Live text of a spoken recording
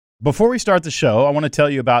Before we start the show, I want to tell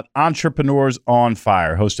you about Entrepreneurs on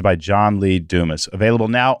Fire, hosted by John Lee Dumas. Available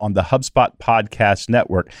now on the HubSpot Podcast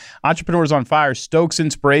Network. Entrepreneurs on Fire stokes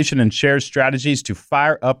inspiration and shares strategies to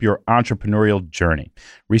fire up your entrepreneurial journey.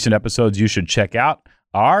 Recent episodes you should check out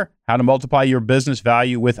are how to multiply your business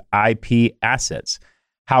value with IP assets,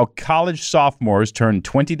 how college sophomores turned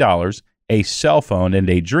 $20, a cell phone, and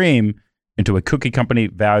a dream into a cookie company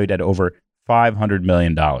valued at over $500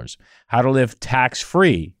 million. How to live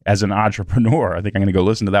tax-free as an entrepreneur. I think I'm going to go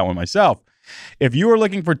listen to that one myself. If you are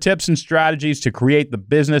looking for tips and strategies to create the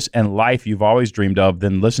business and life you've always dreamed of,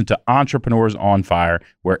 then listen to Entrepreneurs on Fire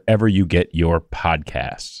wherever you get your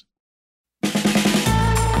podcasts.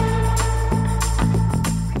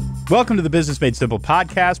 Welcome to the Business Made Simple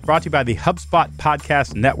podcast, brought to you by the HubSpot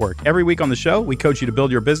Podcast Network. Every week on the show, we coach you to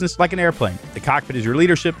build your business like an airplane. The cockpit is your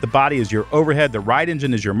leadership, the body is your overhead, the right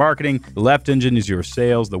engine is your marketing, the left engine is your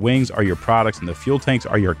sales, the wings are your products, and the fuel tanks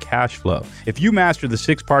are your cash flow. If you master the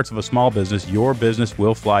 6 parts of a small business, your business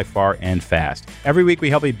will fly far and fast. Every week, we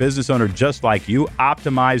help a business owner just like you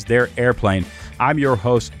optimize their airplane. I'm your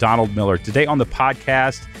host, Donald Miller. Today on the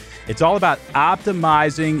podcast, it's all about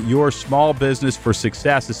optimizing your small business for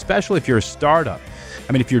success, especially if you're a startup.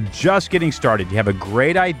 I mean, if you're just getting started, you have a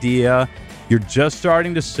great idea, you're just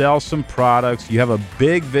starting to sell some products, you have a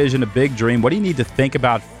big vision, a big dream. What do you need to think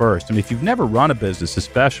about first? I mean, if you've never run a business,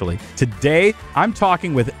 especially. Today, I'm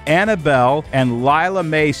talking with Annabelle and Lila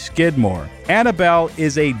Mae Skidmore. Annabelle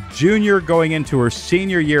is a junior going into her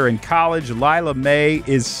senior year in college. Lila Mae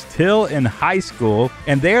is still in high school,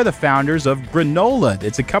 and they are the founders of Granola.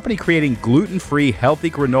 It's a company creating gluten-free,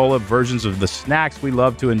 healthy granola versions of the snacks we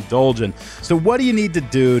love to indulge in. So what do you need to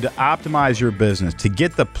do to optimize your business, to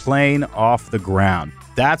get the plane off the ground?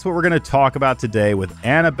 That's what we're going to talk about today with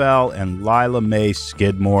Annabelle and Lila Mae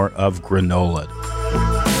Skidmore of Granola.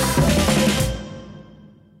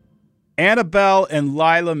 Annabelle and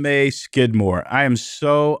Lila Mae Skidmore. I am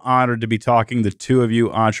so honored to be talking to the two of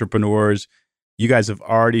you entrepreneurs. You guys have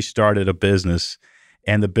already started a business,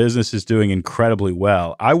 and the business is doing incredibly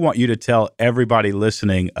well. I want you to tell everybody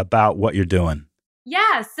listening about what you're doing.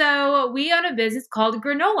 Yeah, so we own a business called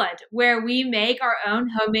Granola, where we make our own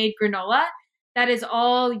homemade granola that is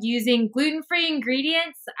all using gluten-free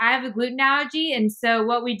ingredients. I have a gluten allergy, and so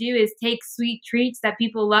what we do is take sweet treats that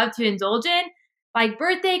people love to indulge in, like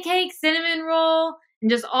birthday cake, cinnamon roll,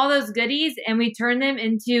 and just all those goodies, and we turn them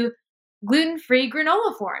into gluten-free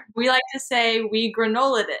granola form. We like to say we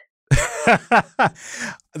granolaed it.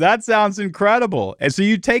 That sounds incredible. And so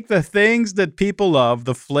you take the things that people love,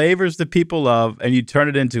 the flavors that people love, and you turn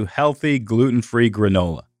it into healthy, gluten-free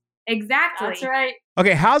granola. Exactly. That's right.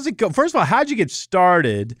 Okay, how's it go? First of all, how'd you get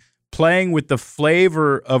started playing with the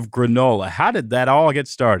flavor of granola? How did that all get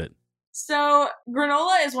started? So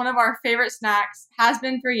granola is one of our favorite snacks, has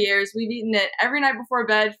been for years. We've eaten it every night before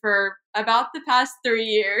bed for about the past 3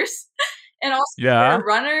 years. And also we're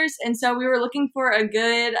runners. And so we were looking for a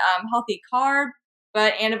good, healthy carb.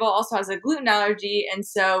 But Annabelle also has a gluten allergy. And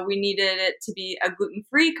so we needed it to be a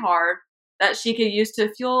gluten-free carb that she could use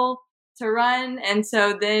to fuel to run. And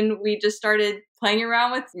so then we just started playing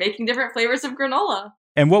around with making different flavors of granola.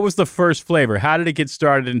 And what was the first flavor? How did it get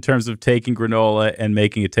started in terms of taking granola and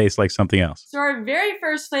making it taste like something else? So our very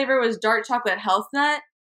first flavor was dark chocolate health nut.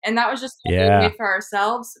 And that was just what we made for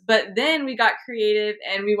ourselves. But then we got creative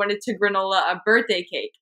and we wanted to granola a birthday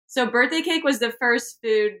cake. So birthday cake was the first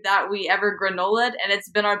food that we ever granolaed, and it's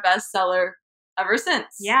been our best seller ever since.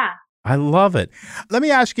 Yeah. I love it. Let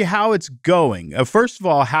me ask you how it's going. First of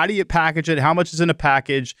all, how do you package it? How much is in a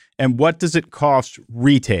package? And what does it cost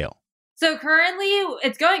retail? So currently,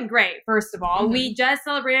 it's going great, first of all. Mm-hmm. We just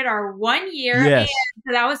celebrated our 1 year, yes. And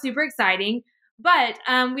so that was super exciting. But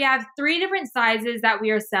we have 3 different sizes that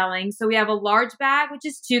we are selling. So we have a large bag, which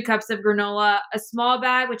is 2 cups of granola, a small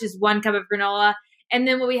bag, which is 1 cup of granola, and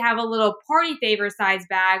then we have a little party favor size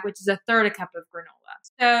bag, which is a third a cup of granola.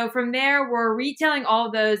 So from there, we're retailing all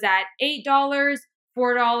of those at $8,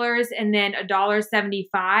 $4, and then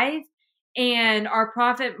 $1.75. And our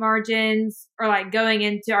profit margins are like going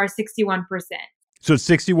into our 61%. So it's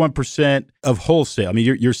 61% of wholesale. I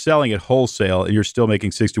mean, you're selling at wholesale and you're still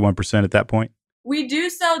making 61% at that point? We do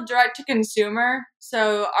sell direct to consumer.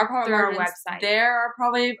 So our profit margins there are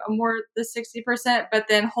probably more the 60%, but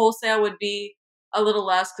then wholesale would be a little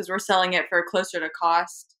less because we're selling it for closer to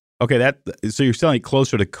cost. Okay, so you're selling it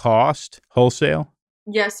closer to cost wholesale?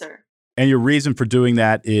 Yes, sir. And your reason for doing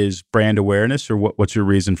that is brand awareness, or what's your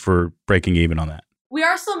reason for breaking even on that? We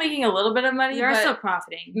are still making a little bit of money. We are still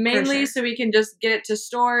profiting. Mainly so we can just get it to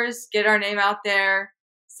stores, get our name out there,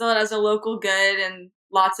 sell it as a local good, and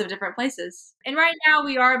lots of different places. And right now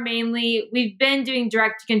we've been doing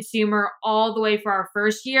direct to consumer all the way for our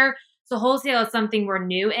first year. So wholesale is something we're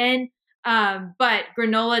new in. But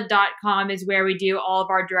granola.com is where we do all of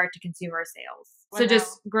our direct to consumer sales. So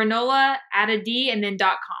just granola, add a D, and then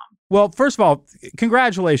 .com. Well, first of all,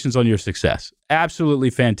 congratulations on your success. Absolutely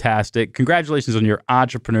fantastic. Congratulations on your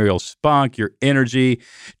entrepreneurial spunk, your energy.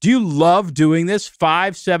 Do you love doing this?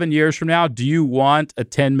 5-7 years from now, do you want a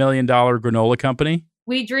 $10 million granola company?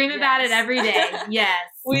 We dream about it every day. Yes.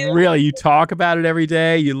 Really? You talk about it every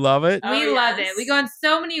day? You love it? We love it. We go on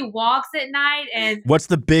so many walks at night. And what's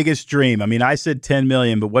the biggest dream? I mean, I said 10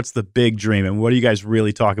 million, but what's the big dream? And what do you guys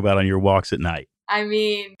really talk about on your walks at night? I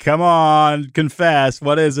mean, come on, confess.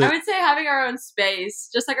 What is it? I would say having our own space,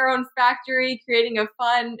 just like our own factory, creating a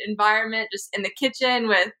fun environment just in the kitchen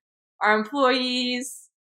with our employees.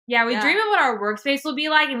 Yeah, we dream of what our workspace will be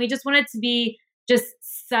like, and we just want it to be just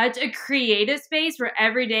such a creative space where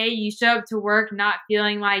every day you show up to work not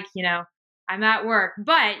feeling like, I'm at work,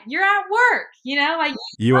 but you're at work, like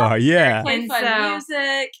you are, yeah. Play fun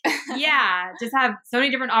music. Yeah, just have so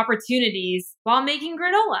many different opportunities while making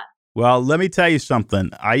granola. Well, let me tell you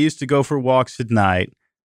something. I used to go for walks at night.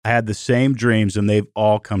 I had the same dreams, and they've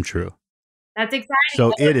all come true. That's exciting.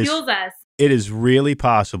 So it fuels us. It is really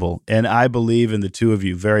possible, and I believe in the two of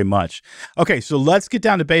you very much. Okay, so let's get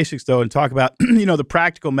down to basics, though, and talk about, the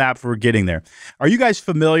practical map for getting there. Are you guys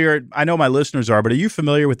familiar? I know my listeners are, but are you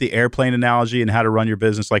familiar with the airplane analogy and how to run your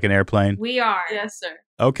business like an airplane? We are. Yes, sir.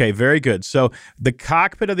 Okay, very good. So the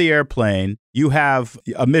cockpit of the airplane, you have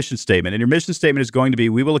a mission statement, and your mission statement is going to be,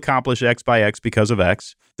 we will accomplish X by X because of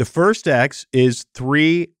X. The first X is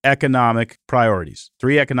 3 economic priorities,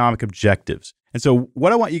 3 economic objectives. And so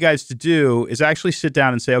what I want you guys to do is actually sit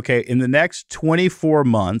down and say, okay, in the next 24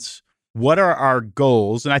 months, what are our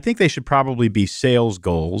goals? And I think they should probably be sales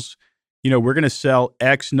goals. We're going to sell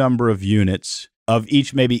X number of units of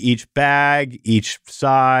maybe each bag, each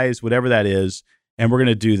size, whatever that is. And we're going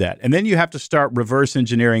to do that. And then you have to start reverse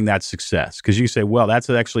engineering that success, because you say, well, that's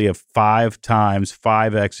actually a 5 times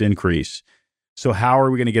 5X increase. So how are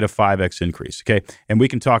we going to get a 5X increase? Okay. And we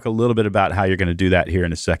can talk a little bit about how you're going to do that here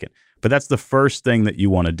in a second. But that's the first thing that you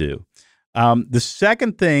want to do. The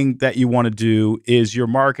second thing that you want to do is your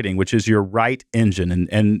marketing, which is your right engine.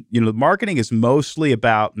 And marketing is mostly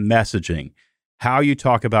about messaging, how you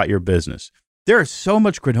talk about your business. There is so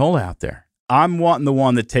much granola out there. I'm wanting the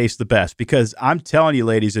one that tastes the best, because I'm telling you,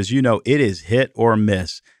 ladies, as you know, it is hit or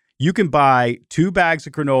miss. You can buy 2 bags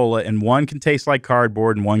of granola and one can taste like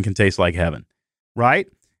cardboard and one can taste like heaven, right?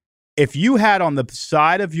 If you had on the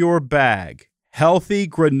side of your bag, healthy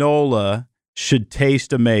granola should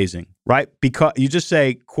taste amazing, right? Because you just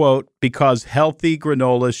say, quote, because healthy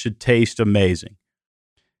granola should taste amazing.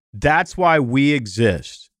 That's why we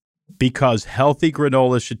exist, because healthy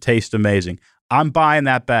granola should taste amazing. I'm buying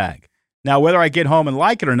that bag. Now, whether I get home and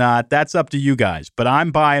like it or not, that's up to you guys, but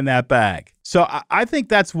I'm buying that bag. So I think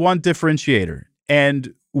that's one differentiator.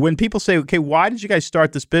 And when people say, okay, why did you guys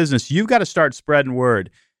start this business? You've got to start spreading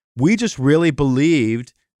word. We just really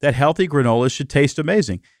believed that healthy granola should taste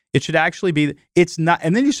amazing. It should actually be, it's not,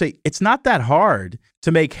 and then you say, it's not that hard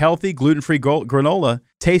to make healthy gluten-free granola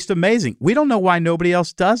taste amazing. We don't know why nobody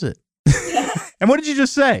else does it. And what did you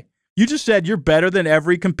just say? You just said you're better than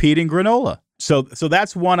every competing granola. So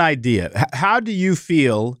that's one idea. How do you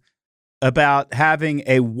feel about having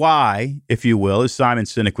a why, if you will, as Simon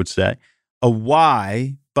Sinek would say, a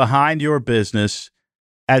why behind your business,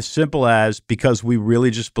 as simple as, because we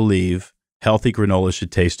really just believe healthy granola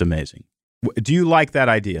should taste amazing? Do you like that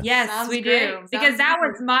idea? Yes, we do. Because that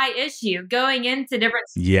was my issue, going into different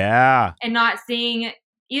stores and not seeing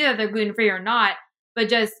either they're gluten-free or not, but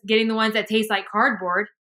just getting the ones that taste like cardboard.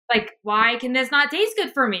 Like, why can this not taste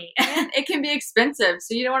good for me? And it can be expensive,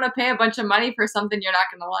 so you don't want to pay a bunch of money for something you're not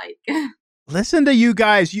going to like. Listen to you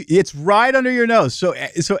guys. It's right under your nose. So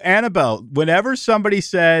Annabelle, whenever somebody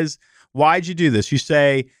says, why'd you do this? You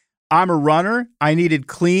say, I'm a runner. I needed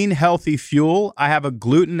clean, healthy fuel. I have a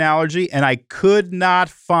gluten allergy, and I could not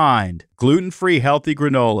find gluten-free, healthy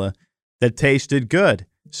granola that tasted good.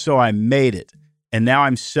 So I made it, and now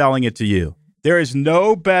I'm selling it to you. There is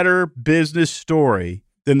no better business story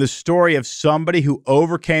than the story of somebody who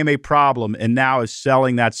overcame a problem and now is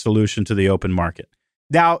selling that solution to the open market.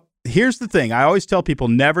 Now, here's the thing. I always tell people,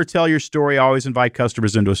 never tell your story. Always invite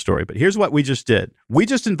customers into a story. But here's what we just did. We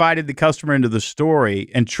just invited the customer into the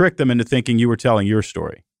story and tricked them into thinking you were telling your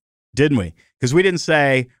story. Didn't we? Because we didn't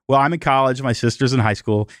say, well, I'm in college, my sister's in high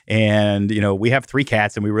school, and, we have 3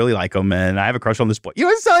 cats and we really like them, and I have a crush on this boy. You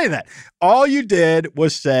didn't tell you that. All you did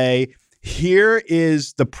was say, here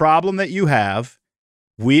is the problem that you have.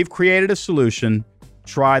 We've created a solution.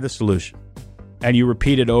 try the solution. And you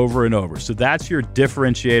repeat it over and over. So that's your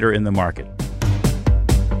differentiator in the market.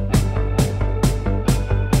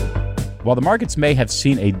 While the markets may have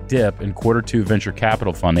seen a dip in Q2 venture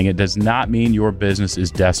capital funding, it does not mean your business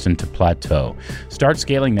is destined to plateau. Start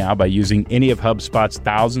scaling now by using any of HubSpot's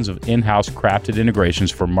thousands of in-house crafted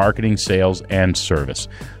integrations for marketing, sales, and service.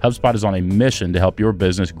 HubSpot is on a mission to help your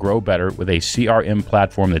business grow better with a CRM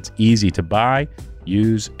platform that's easy to buy,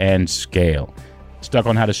 use, and scale. Stuck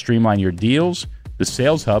on how to streamline your deals? The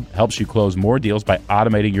Sales Hub helps you close more deals by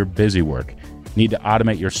automating your busy work. Need to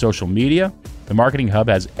automate your social media? The Marketing Hub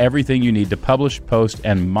has everything you need to publish, post,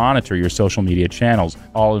 and monitor your social media channels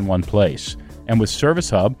all in one place. And with Service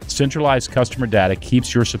Hub, centralized customer data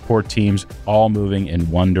keeps your support teams all moving in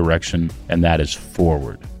one direction, and that is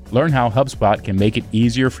forward. Learn how HubSpot can make it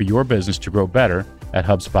easier for your business to grow better at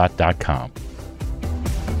HubSpot.com.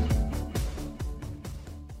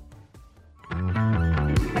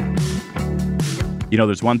 You know,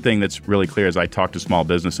 there's one thing that's really clear as I talk to small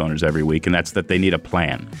business owners every week, and that's that they need a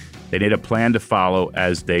plan. They need a plan to follow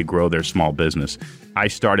as they grow their small business. I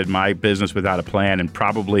started my business without a plan, and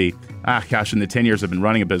probably, in the 10 years I've been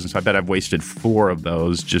running a business, I bet I've wasted 4 of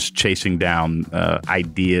those just chasing down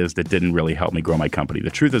ideas that didn't really help me grow my company.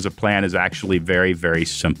 The truth is, a plan is actually very, very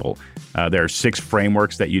simple. There are 6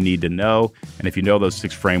 frameworks that you need to know, and if you know those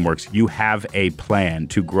 6 frameworks, you have a plan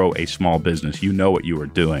to grow a small business. You know what you are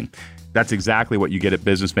doing. That's exactly what you get at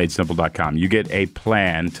BusinessMadeSimple.com. You get a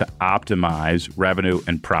plan to optimize revenue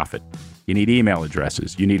and profit. You need email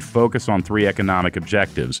addresses. You need focus on 3 economic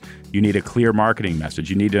objectives. You need a clear marketing message.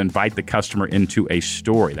 You need to invite the customer into a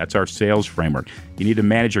story. That's our sales framework. You need to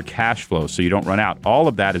manage your cash flow so you don't run out. All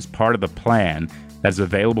of that is part of the plan that's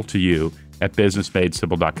available to you at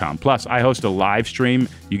BusinessMadeSimple.com. Plus, I host a live stream.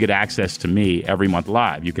 You get access to me every month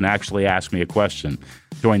live. You can actually ask me a question.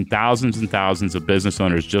 Join thousands and thousands of business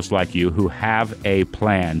owners just like you who have a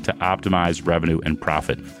plan to optimize revenue and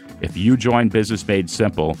profit. If you join Business Made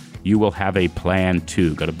Simple, you will have a plan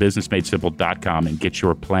too. Go to BusinessMadeSimple.com and get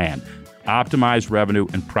your plan. Optimize revenue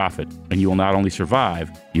and profit, and you will not only survive,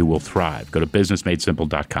 you will thrive. Go to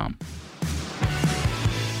BusinessMadeSimple.com.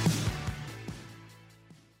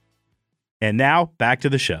 And now, back to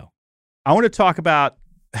the show. I want to talk about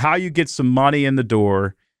how you get some money in the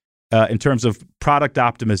door in terms of product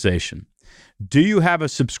optimization. Do you have a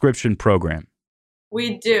subscription program?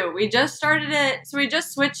 We do. We just started it. So we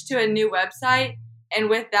just switched to a new website. And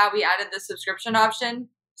with that, we added the subscription option.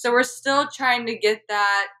 So we're still trying to get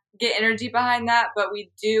energy behind that, but we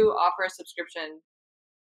do offer a subscription.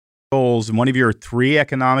 Goals, and one of your 3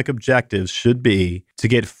 economic objectives should be to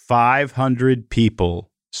get 500 people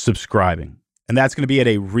subscribing. And that's going to be at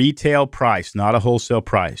a retail price, not a wholesale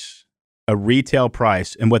price, a retail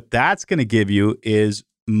price. And what that's going to give you is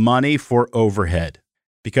money for overhead,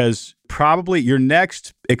 because probably your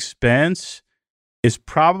next expense is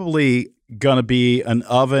probably going to be an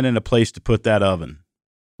oven and a place to put that oven,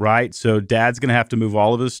 right? So dad's going to have to move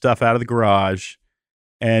all of his stuff out of the garage,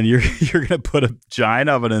 and you're going to put a giant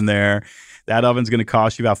oven in there. That oven's going to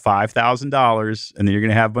cost you about $5,000, and then you're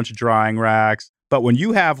going to have a bunch of drying racks. But when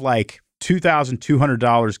you have like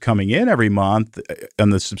 $2,200 coming in every month on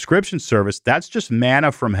the subscription service, that's just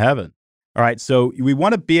manna from heaven. All right, so we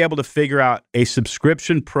want to be able to figure out a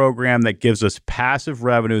subscription program that gives us passive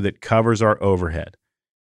revenue that covers our overhead.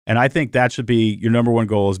 And I think that should be your number one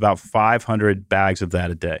goal, is about 500 bags of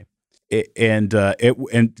that a day. And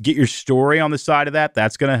get your story on the side of that.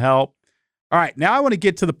 That's going to help. All right, now I want to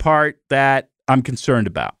get to the part that I'm concerned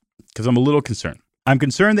about, because I'm a little concerned. I'm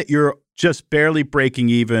concerned that you're just barely breaking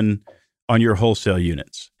even on your wholesale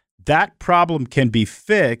units. That problem can be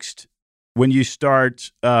fixed when you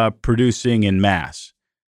start producing in mass.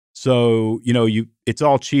 So, it's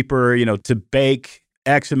all cheaper, to bake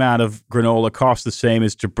X amount of granola costs the same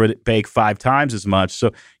as to bake 5 times as much.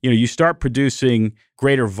 So, you start producing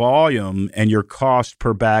greater volume and your cost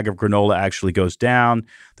per bag of granola actually goes down,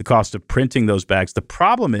 the cost of printing those bags. The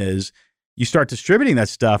problem is you start distributing that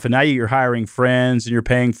stuff, and now you're hiring friends and you're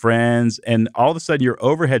paying friends, and all of a sudden your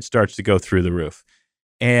overhead starts to go through the roof.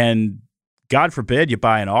 And God forbid you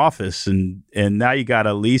buy an office and now you got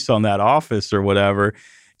a lease on that office or whatever.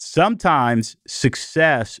 Sometimes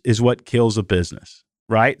success is what kills a business,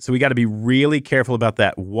 right? So we got to be really careful about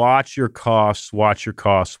that. Watch your costs, watch your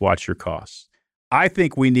costs, watch your costs. I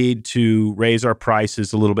think we need to raise our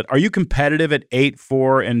prices a little bit. Are you competitive at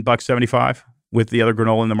 $8.4 and $1.75 with the other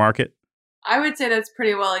granola in the market? I would say that's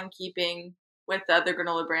pretty well in keeping with the other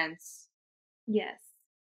granola brands. Yes.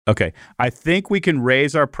 Okay. I think we can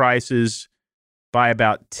raise our prices by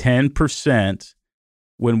about 10%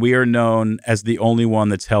 when we are known as the only one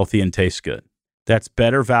that's healthy and tastes good. that's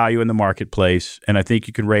better value in the marketplace, and I think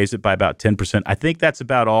you can raise it by about 10%. I think that's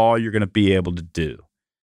about all you're going to be able to do.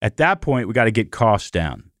 At that point, we got to get costs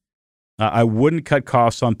down. I wouldn't cut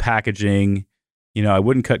costs on packaging. I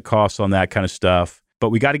wouldn't cut costs on that kind of stuff. But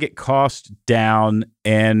we got to get costs down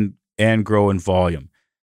and grow in volume.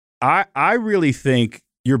 I really think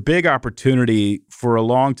your big opportunity for a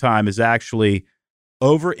long time is actually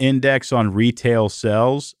over-index on retail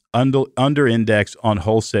sales, under-index on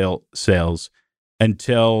wholesale sales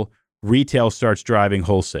until retail starts driving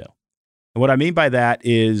wholesale. And what I mean by that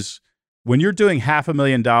is when you're doing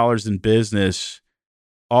 $500,000 in business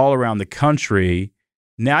all around the country,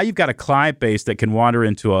 now you've got a client base that can wander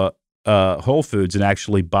into a Whole Foods and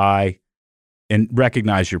actually buy and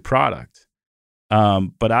recognize your product.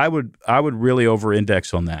 But I would really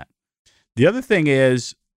over-index on that. The other thing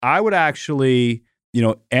is I would actually,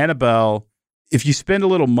 Annabelle, if you spend a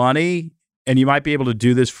little money and you might be able to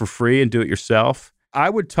do this for free and do it yourself, I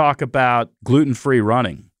would talk about gluten-free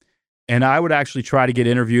running. And I would actually try to get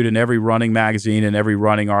interviewed in every running magazine and every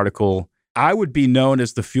running article. I would be known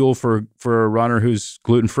as the fuel for a runner who's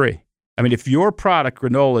gluten-free. I mean, if your product,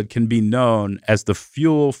 granola, can be known as the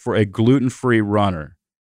fuel for a gluten-free runner,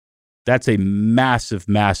 that's a massive,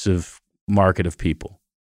 massive market of people.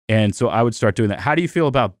 And so I would start doing that. How do you feel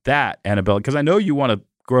about that, Annabelle? Because I know you want to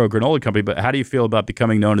grow a granola company, but how do you feel about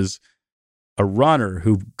becoming known as a runner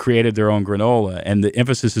who created their own granola? And the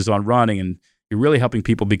emphasis is on running, and you're really helping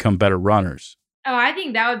people become better runners. Oh, I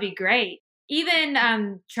think that would be great.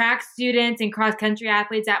 Even track students and cross-country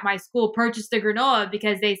athletes at my school purchase the granola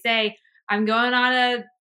because they say, they are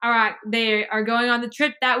going on the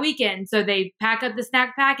trip that weekend. So they pack up the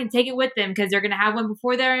snack pack and take it with them because they're going to have one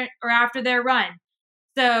before their or after their run.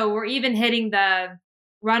 So we're even hitting the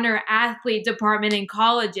runner athlete department in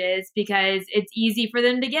colleges because it's easy for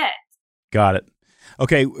them to get. Got it.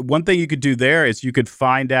 Okay. One thing you could do there is you could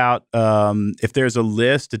find out if there's a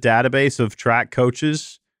database of track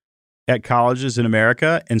coaches at colleges in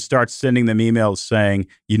America and start sending them emails saying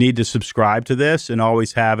you need to subscribe to this and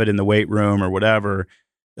always have it in the weight room or whatever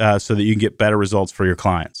so that you can get better results for your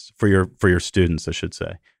clients, for your students, I should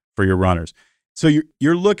say, for your runners. So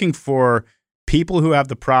you're looking for people who have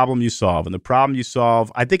the problem you solve. And the problem you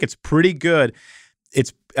solve, I think it's pretty good.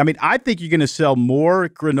 I think you're going to sell more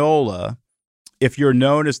granola if you're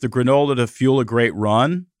known as the granola to fuel a great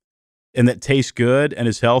run and that tastes good and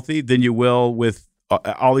is healthy than you will with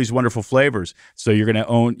all these wonderful flavors. So you're going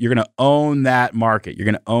to own that market. You're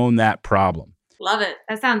going to own that problem. Love it.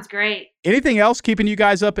 That sounds great. Anything else keeping you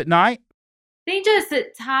guys up at night? I think just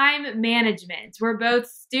time management. We're both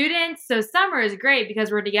students, so summer is great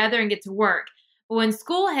because we're together and get to work. But when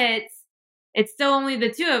school hits, it's still only the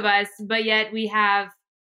two of us, but yet we have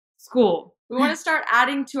school. We want to start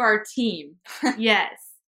adding to our team. Yes.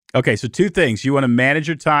 Okay, so two things. You want to manage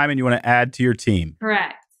your time and you want to add to your team.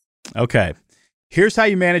 Correct. Okay. Here's how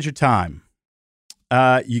you manage your time.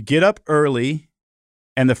 You get up early,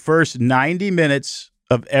 and the first 90 minutes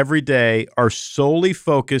of every day are solely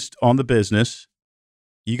focused on the business.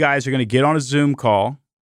 You guys are going to get on a Zoom call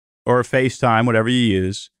or a FaceTime, whatever you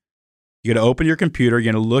use. You're going to open your computer.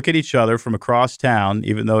 You're going to look at each other from across town,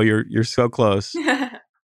 even though you're so close.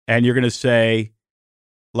 And you're going to say,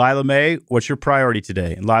 Lila Mae, what's your priority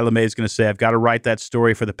today? And Lila Mae is going to say, I've got to write that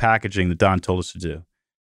story for the packaging that Don told us to do.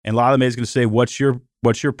 And Lila Mae is going to say, what's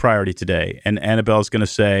your priority today? And Annabelle is going to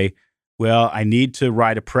say, well, I need to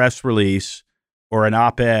write a press release or an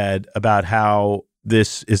op-ed about how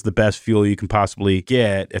this is the best fuel you can possibly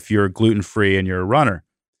get if you're gluten-free and you're a runner.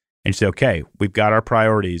 And you say, okay, we've got our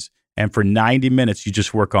priorities. And for 90 minutes, you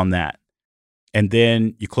just work on that. And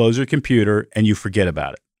then you close your computer and you forget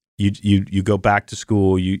about it. You go back to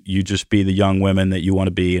school. You just be the young women that you want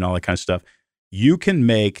to be and all that kind of stuff. You can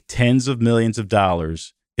make tens of millions of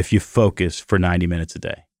dollars if you focus for 90 minutes a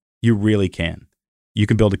day. You really can. You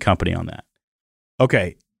can build a company on that.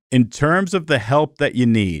 Okay, in terms of the help that you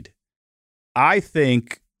need, I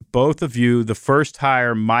think both of you, the first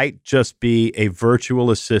hire might just be a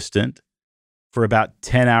virtual assistant for about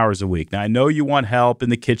 10 hours a week. Now, I know you want help in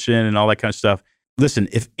the kitchen and all that kind of stuff. Listen,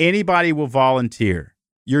 if anybody will volunteer,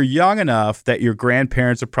 you're young enough that your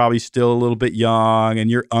grandparents are probably still a little bit young and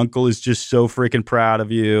your uncle is just so freaking proud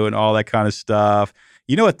of you and all that kind of stuff.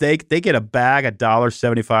 You know what? They get a bag of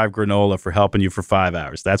 $1.75 granola for helping you for 5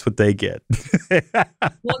 hours. That's what they get.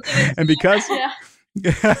 And because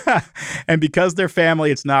and because they're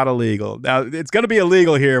family, it's not illegal. Now, it's going to be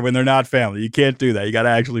illegal here when they're not family. You can't do that. You got to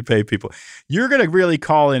actually pay people. You're going to really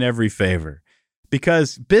call in every favor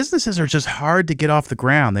because businesses are just hard to get off the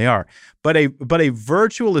ground. They are. But a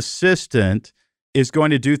virtual assistant is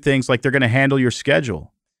going to do things like they're going to handle your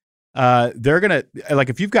schedule. they're going to, like,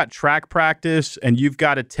 if you've got track practice and you've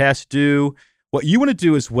got a test due, what you want to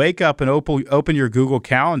do is wake up and open your Google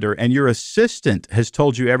Calendar, and your assistant has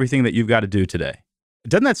told you everything that you've got to do today.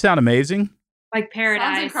 Doesn't that sound amazing? Like paradise.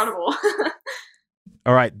 Sounds incredible.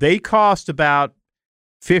 All right. They cost about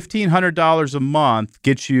 $1,500 a month,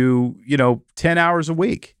 get you, 10 hours a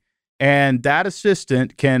week. And that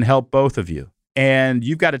assistant can help both of you. And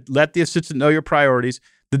you've got to let the assistant know your priorities.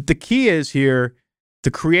 The key is here,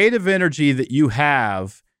 the creative energy that you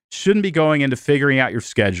have shouldn't be going into figuring out your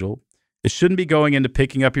schedule. It shouldn't be going into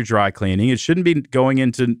picking up your dry cleaning. It shouldn't be going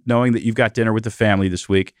into knowing that you've got dinner with the family this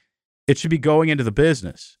week. It should be going into the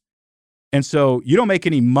business. And so you don't make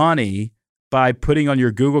any money by putting on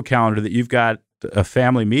your Google Calendar that you've got a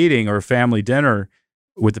family meeting or a family dinner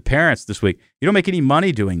with the parents this week. You don't make any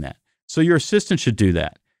money doing that. So your assistant should do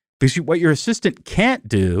that. Because what your assistant can't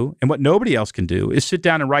do, and what nobody else can do, is sit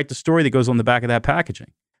down and write the story that goes on the back of that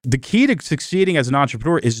packaging. The key to succeeding as an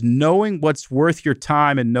entrepreneur is knowing what's worth your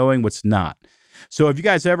time and knowing what's not. So have you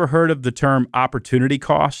guys ever heard of the term opportunity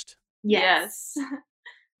cost? Yes.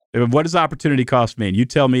 What does opportunity cost mean? You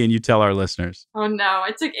tell me and you tell our listeners. Oh no,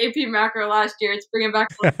 I took AP Macro last year. It's bringing back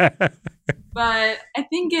but I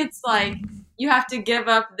think it's like you have to give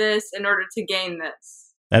up this in order to gain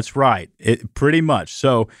this. That's right. Pretty much.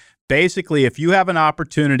 So basically, if you have an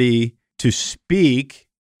opportunity to speak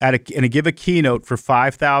and give a keynote for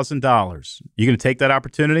 $5,000, you going to take that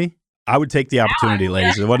opportunity? I would take the opportunity,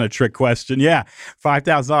 ladies. It wasn't a trick question. Yeah,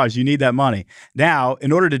 $5,000. You need that money. Now,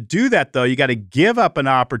 in order to do that, though, you got to give up an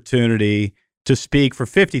opportunity to speak for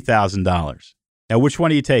 $50,000. Now, which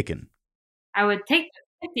one are you taking? I would take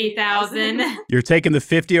the $50,000. You're taking the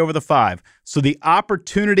 50 over the 5. So the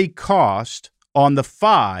opportunity cost on the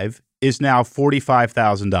 5 is now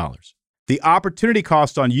 $45,000. The opportunity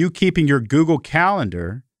cost on you keeping your Google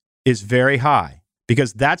Calendar is very high,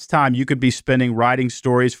 because that's time you could be spending writing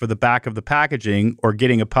stories for the back of the packaging, or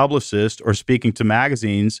getting a publicist, or speaking to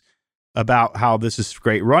magazines about how this is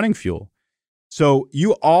great running fuel. So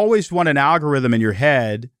you always want an algorithm in your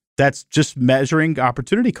head that's just measuring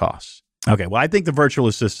opportunity costs. Okay, well, I think the virtual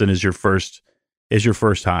assistant is your first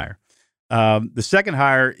hire. The second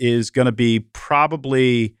hire is going to be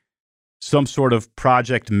probably some sort of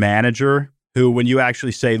project manager who, when you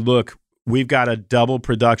actually say, look, we've got to double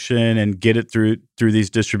production and get it through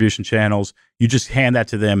these distribution channels, you just hand that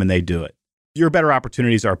to them and they do it. Your better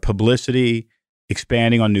opportunities are publicity,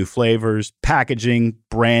 expanding on new flavors, packaging,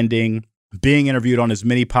 branding, being interviewed on as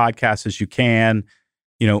many podcasts as you can,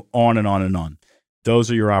 on and on and on.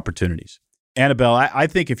 Those are your opportunities. Annabelle, I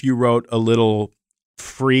think if you wrote a little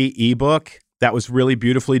free ebook that was really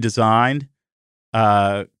beautifully designed,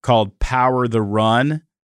 called Power the Run,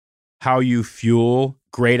 how you fuel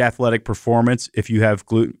great athletic performance if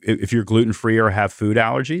you're gluten-free or have food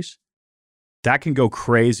allergies, that can go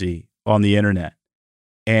crazy on the internet.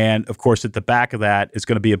 And of course, at the back of that is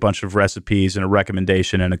going to be a bunch of recipes and a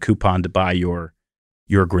recommendation and a coupon to buy your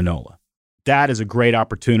granola. That is a great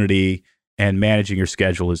opportunity, and managing your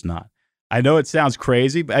schedule is not. I know it sounds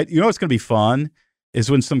crazy, but what's going to be fun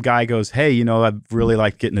is when some guy goes, hey, I'd really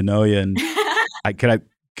like getting to know you, and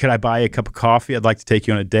could I buy you a cup of coffee? I'd like to take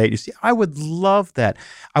you on a date. You see, I would love that.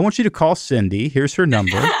 I want you to call Cindy. Here's her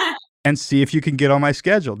number, and see if you can get on my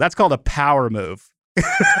schedule. That's called a power move.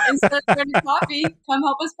 Instead of getting coffee, come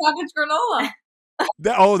help us package granola.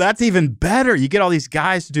 Oh, that's even better. You get all these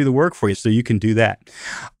guys to do the work for you, so you can do that.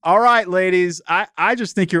 All right, ladies, I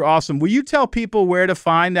just think you're awesome. Will you tell people where to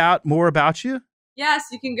find out more about you? Yes,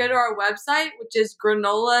 you can go to our website, which is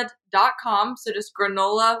granolad.com. So just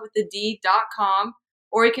granola with the D.com.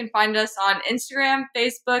 Or you can find us on Instagram,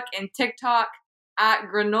 Facebook, and TikTok at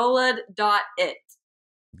granolad.it.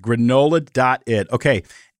 Granolad.it. Okay.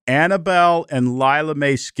 Annabelle and Lila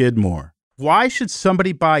Mae Skidmore. Why should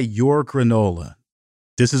somebody buy your granola?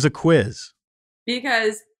 This is a quiz.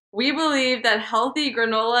 Because we believe that healthy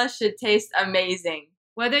granola should taste amazing,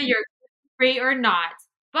 whether you're gluten-free or not.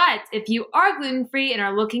 But if you are gluten-free and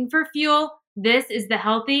are looking for fuel, this is the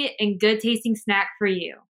healthy and good-tasting snack for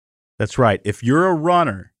you. That's right. If you're a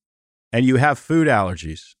runner and you have food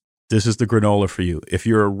allergies, this is the granola for you. If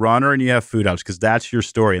you're a runner and you have food allergies, because that's your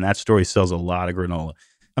story, and that story sells a lot of granola.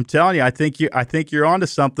 I'm telling you, I think you're onto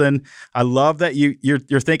something. I love that you're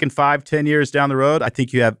thinking 5-10 years down the road. I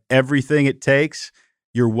think you have everything it takes.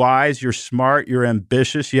 You're wise, you're smart, you're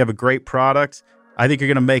ambitious, you have a great product. I think you're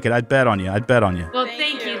going to make it. I'd bet on you. Well,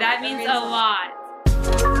 thank you. That means a lot.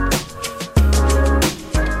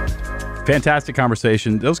 Fantastic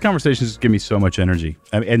conversation. Those conversations give me so much energy.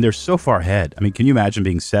 And they're so far ahead. I mean, can you imagine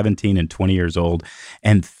being 17 and 20 years old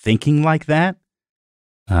and thinking like that?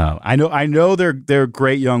 I know they're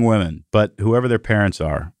great young women, but whoever their parents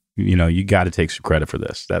are, you got to take some credit for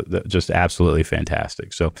this. That just absolutely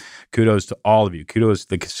fantastic. So kudos to all of you. Kudos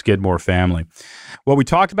to the Skidmore family. Well, we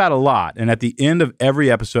talked about a lot. And at the end of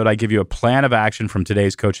every episode, I give you a plan of action from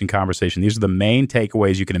today's coaching conversation. These are the main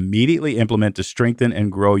takeaways you can immediately implement to strengthen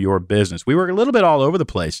and grow your business. We were a little bit all over the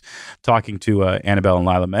place talking to Annabelle and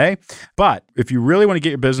Lila Mae. But if you really want to get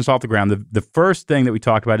your business off the ground, the first thing that we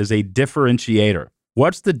talked about is a differentiator.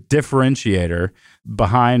 What's the differentiator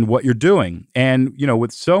behind what you're doing? And,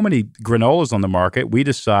 with so many granolas on the market, we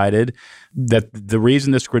decided that the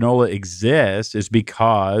reason this granola exists is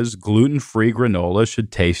because gluten-free granola should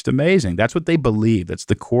taste amazing. That's what they believe. That's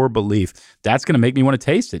the core belief. That's going to make me want to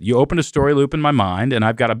taste it. You open a story loop in my mind, and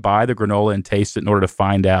I've got to buy the granola and taste it in order to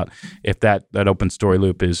find out if that open story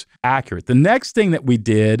loop is accurate. The next thing that we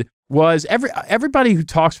did was everybody who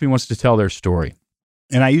talks to me wants to tell their story.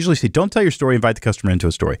 And I usually say, don't tell your story, invite the customer into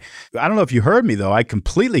a story. I don't know if you heard me, though. I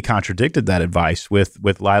completely contradicted that advice with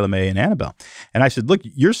Lila Mae and Annabelle. And I said, look,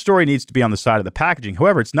 your story needs to be on the side of the packaging.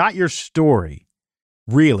 However, it's not your story,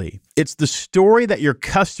 really. It's the story that your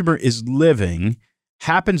customer is living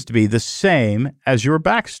happens to be the same as your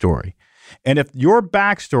backstory. And if your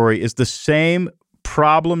backstory is the same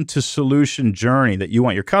problem to solution journey that you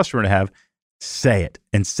want your customer to have, say it.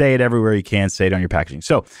 And say it everywhere you can. Say it on your packaging.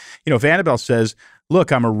 So, if Annabelle says,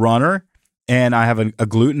 look, I'm a runner and I have a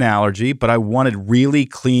gluten allergy, but I wanted really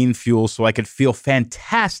clean fuel so I could feel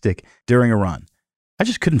fantastic during a run. I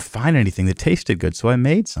just couldn't find anything that tasted good, so I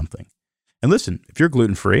made something. And listen, if you're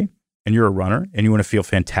gluten-free and you're a runner and you want to feel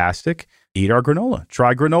fantastic, eat our granola.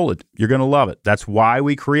 Try granola. You're going to love it. That's why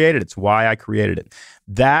we created it. It's why I created it.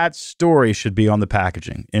 That story should be on the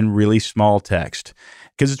packaging in really small text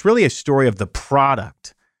because it's really a story of the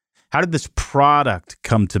product. How did this product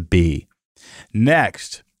come to be?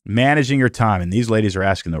 Next, managing your time. And these ladies are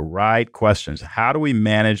asking the right questions. How do we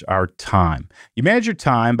manage our time? You manage your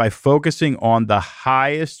time by focusing on the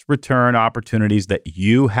highest return opportunities that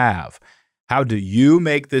you have. How do you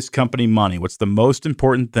make this company money? What's the most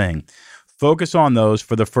important thing? Focus on those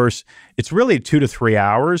for the first, it's really 2 to 3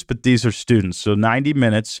 hours, but these are students. So 90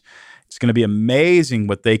 minutes. It's going to be amazing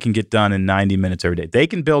what they can get done in 90 minutes every day. They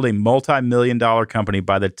can build a multi-million-dollar company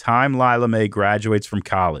by the time Lila Mae graduates from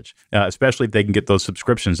college, especially if they can get those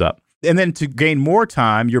subscriptions up. And then to gain more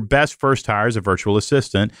time, your best first hire is a virtual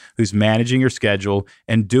assistant who's managing your schedule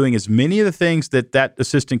and doing as many of the things that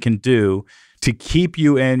assistant can do to keep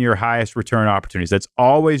you in your highest return opportunities. That's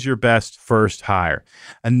always your best first hire.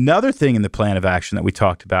 Another thing in the plan of action that we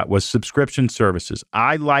talked about was subscription services.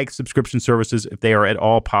 I like subscription services if they are at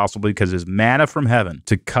all possible because it's manna from heaven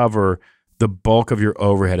to cover the bulk of your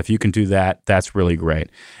overhead. If you can do that, that's really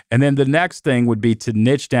great. And then the next thing would be to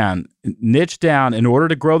niche down. Niche down in order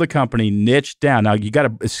to grow the company, niche down. Now, you got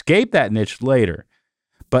to escape that niche later.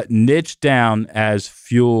 But niche down as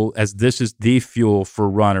fuel, as this is the fuel for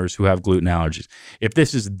runners who have gluten allergies. If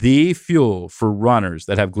this is the fuel for runners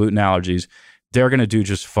that have gluten allergies, they're going to do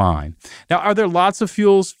just fine. Now, are there lots of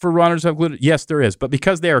fuels for runners who have gluten? Yes, there is. But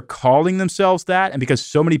because they are calling themselves that and because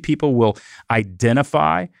so many people will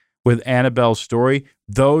identify with Annabelle's story,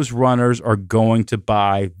 those runners are going to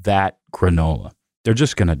buy that granola. They're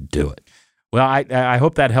just going to do it. Well, I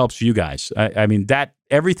hope that helps you guys. I mean,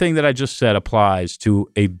 everything that I just said applies to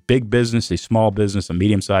a big business, a small business, a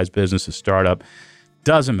medium-sized business, a startup.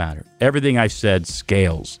 Doesn't matter. Everything I said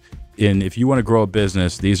scales. And if you want to grow a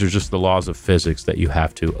business, these are just the laws of physics that you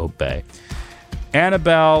have to obey.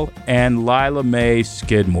 Annabelle and Lila Mae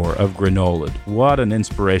Skidmore of Granola. What an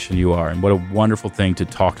inspiration you are, and what a wonderful thing to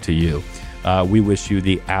talk to you. We wish you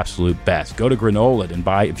the absolute best. Go to Granola and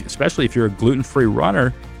buy, especially if you're a gluten-free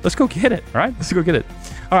runner. Let's go get it, all right? Let's go get it.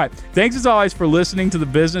 All right. Thanks as always for listening to the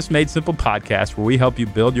Business Made Simple podcast, where we help you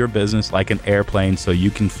build your business like an airplane so you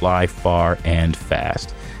can fly far and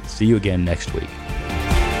fast. See you again next week.